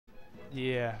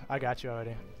Yeah, I got you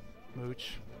already.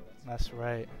 Mooch. That's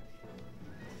right.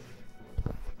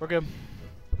 We're good.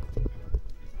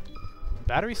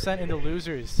 Battery sent into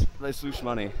losers. By Swoosh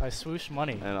Money. By Swoosh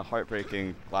Money. And a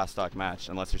heartbreaking last stock match.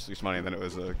 Unless you're Swoosh Money, then it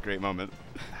was a great moment.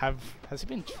 Has he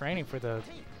been training for the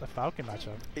Falcon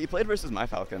matchup? He played versus my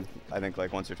Falcon, I think,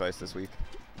 like once or twice this week.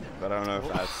 But I don't know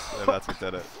if that's what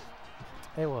did it.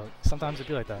 Hey, well, sometimes it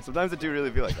be like that. Sometimes it do really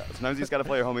be like that. Sometimes you just got to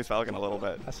play your homie's Falcon a little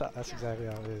bit. That's exactly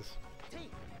how it is.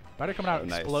 Battery coming out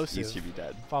explosive. He should be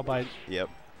dead. Followed by Hit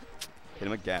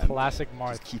him again. Classic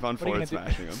Marth. Just keep on forward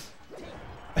smashing him.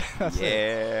 That's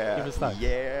yeah. Keep it stuck.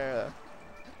 Yeah.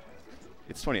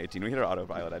 It's 2018. We hit our auto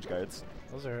violet edge guards.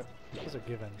 Those are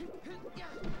given.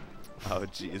 Oh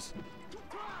jeez.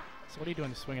 So what are you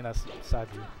doing swinging that side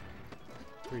view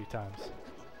 3 times?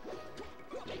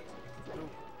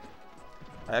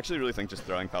 I actually really think just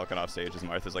throwing Falcon off stage as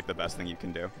Marth is like the best thing you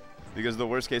can do. Because the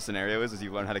worst case scenario is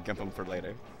you learn how to gimp him for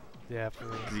later. Yeah, for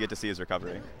real. Because you get to see his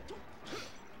recovery.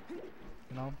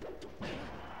 You know?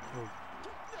 Ooh.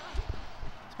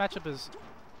 This matchup is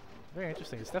very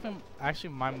interesting. It's definitely actually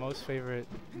my most favorite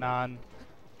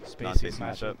non-spacey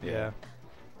matchup. Yeah.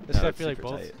 This I feel like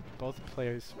both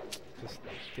players just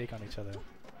take on each other.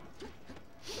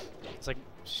 It's like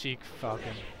Sheik,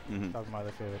 Falcon. Falcon my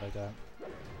other favorite like that.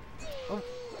 Oh,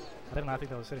 I did not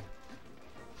think that was hitting.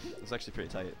 It was actually pretty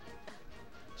tight.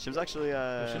 Shim's actually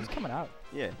Shim's coming out.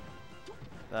 Yeah.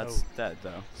 That's dead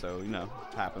though, so you know,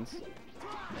 happens.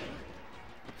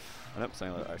 Oh, nope,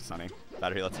 Sunny.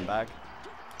 Battery lets him back.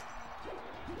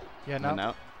 Yeah, no.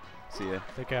 Out. See ya.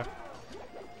 Take care.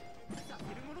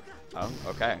 Oh,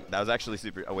 okay. That was actually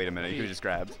super. Oh, wait a minute. You could have just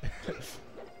grabbed.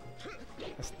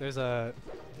 There's a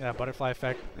butterfly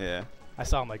effect. Yeah. I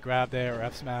saw him like grab there or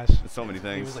F smash. There's so many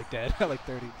things. He was like dead at like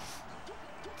 30.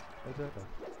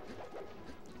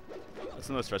 That's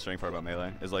the most frustrating part about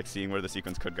Melee, is like seeing where the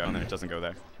sequence could go and then it doesn't go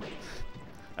there.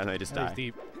 And they just die.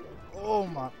 Deep. Oh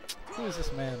my. Who is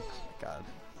this man? God.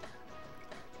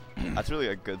 That's really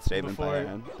a good statement by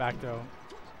hand. Back throw.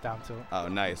 Down tilt. Oh,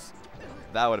 nice.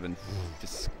 That would have been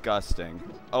disgusting.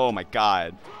 Oh my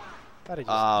god.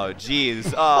 Oh,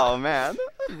 jeez. Oh, man.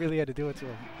 You really had to do it to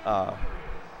him. Oh.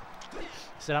 He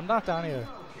said, I'm not down here.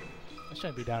 I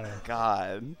shouldn't be down here.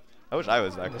 God. I wish I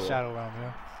was that cool. The Shadow Realm,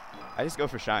 yeah. I just go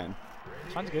for Shine.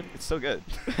 Shine's good. It's so good.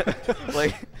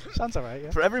 Like, Shine's alright,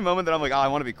 yeah. For every moment that I'm like, oh, I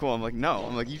want to be cool, I'm like, no.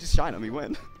 I'm like, you just shine him, you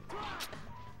win.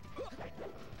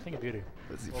 Thing of beauty.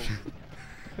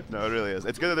 No, it really is.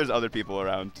 It's good that there's other people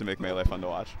around to make Melee fun to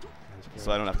watch.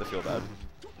 So I don't have to feel bad.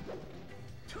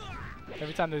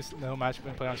 Every time there's no match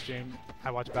being played on stream,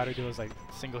 I watch Battery do those like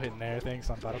single hit nair things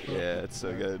on Battlefield. Yeah, it's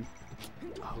so good.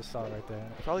 I just saw it right there.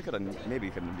 Probably could have, maybe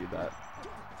couldn't have beat that.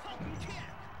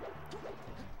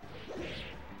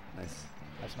 Nice.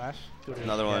 Nice smash.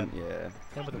 Another one, yeah.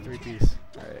 Him with a 3-piece.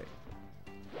 Alright.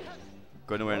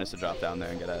 Good awareness to drop down there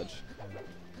and get edge.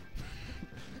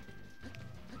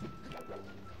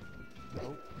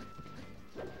 Nope.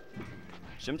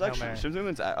 Shim's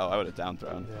movement's oh, I would have down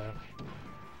thrown.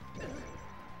 Yeah.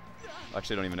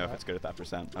 Actually, I don't even know if it's good at that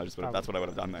percent. I just that's what I would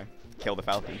have done there. Kill the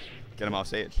Falcon. Get him off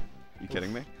stage. You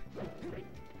kidding me?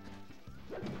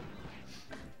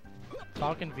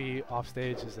 Falcon v off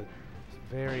stage is a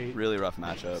really rough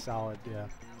matchup. Solid, yeah.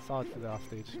 Solid for the off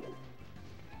stage.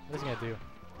 What is he gonna do?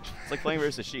 It's like playing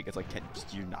versus Sheik. It's like,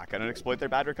 you're not gonna exploit their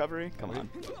bad recovery? Come on.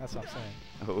 That's what I'm saying.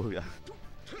 Oh yeah.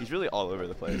 He's really all over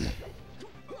the place.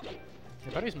 I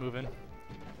bet he's moving.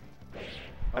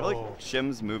 I feel like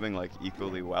Shim's moving like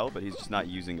equally well, but he's just not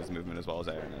using his movement as well as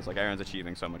Aaron is. Like Aaron's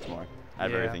achieving so much more out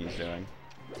of everything he's doing.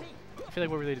 I feel like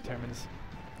what really determines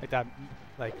like that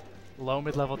like low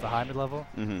mid level to high mid level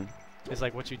is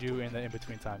like what you do in the in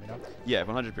between time, you know? Yeah,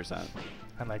 100%.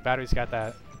 And like Battery's got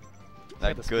that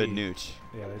good nooch.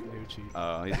 Yeah, that noochie.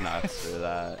 Oh, he's nuts for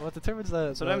that. Well, it determines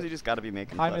the sometimes you just got to be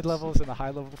making high mid levels and the high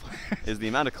level players. Is the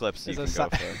amount of clips you can go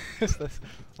for. It's the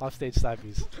off stage side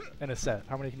views in a set.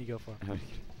 How many can you go for?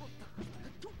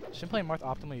 Shim playing Marth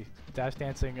optimally, dash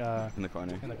dancing in the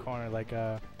corner. In the corner, like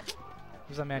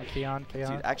who's that man? Kaon.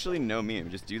 Dude, actually no meme.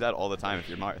 Just do that all the time if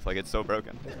you're Marth. Like it's so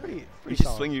broken. Pretty you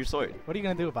just swing your sword. What are you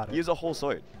gonna do about it? Use a whole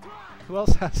sword. Who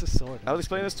else has a sword? I was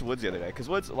explaining this to Woods the other day, because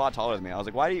Woods a lot taller than me. I was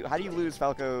like, how do you lose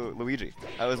Falco Luigi?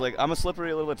 I was like, I'm a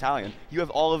slippery little Italian. You have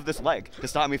all of this leg to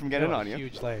stop me from getting in on you.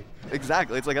 Huge leg.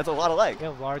 Exactly. It's like, that's a lot of leg. You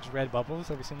have large red bubbles.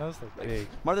 Have you seen those? They're big.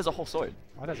 Marth has a whole sword.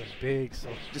 Marth has a big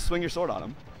sword. Just swing your sword on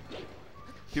him.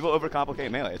 People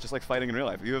overcomplicate Melee. It's just like fighting in real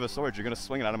life. If you have a sword, you're going to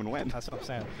swing it at him and win. That's what I'm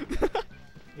saying.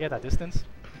 You had that distance?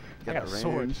 I got a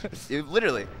sword.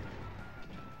 Literally.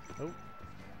 Oh.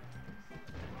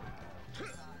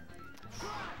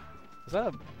 Is that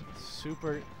a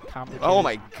super complicated. Oh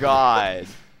my god.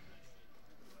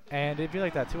 And it'd be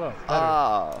like that 2-0.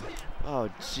 Oh. Oh,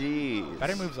 jeez.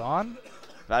 Battery moves on.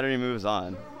 Battery moves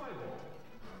on.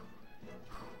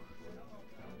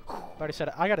 Already said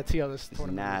I got a TO this It's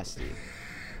tournament. nasty.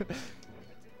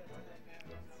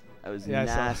 That was Yeah,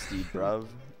 nasty, bruv.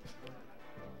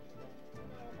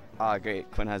 Ah, great.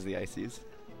 Quinn has the ices.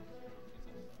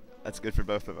 That's good for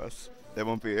both of us. It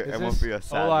won't be. It won't be a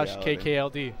sad Olash reality.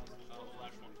 KKLD.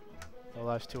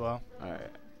 Olash 2-0. All right.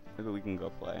 Maybe we can go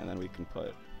play and then we can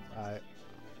put. Alright.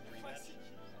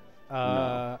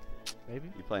 No.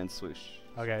 Maybe? You playing swoosh.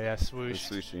 Okay, yeah, The swoosh.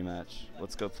 swoosh rematch.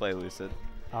 Let's go play Lucid.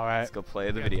 Alright. Let's go play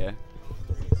the video.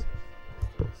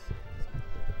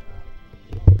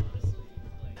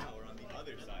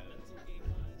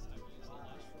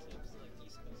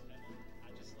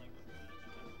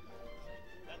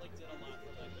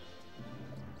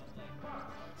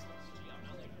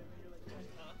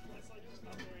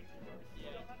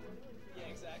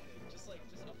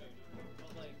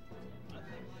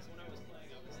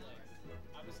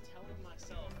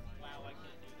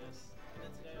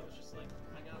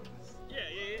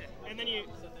 And then you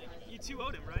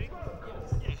 2-0'd him, right?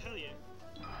 Yeah, hell yeah.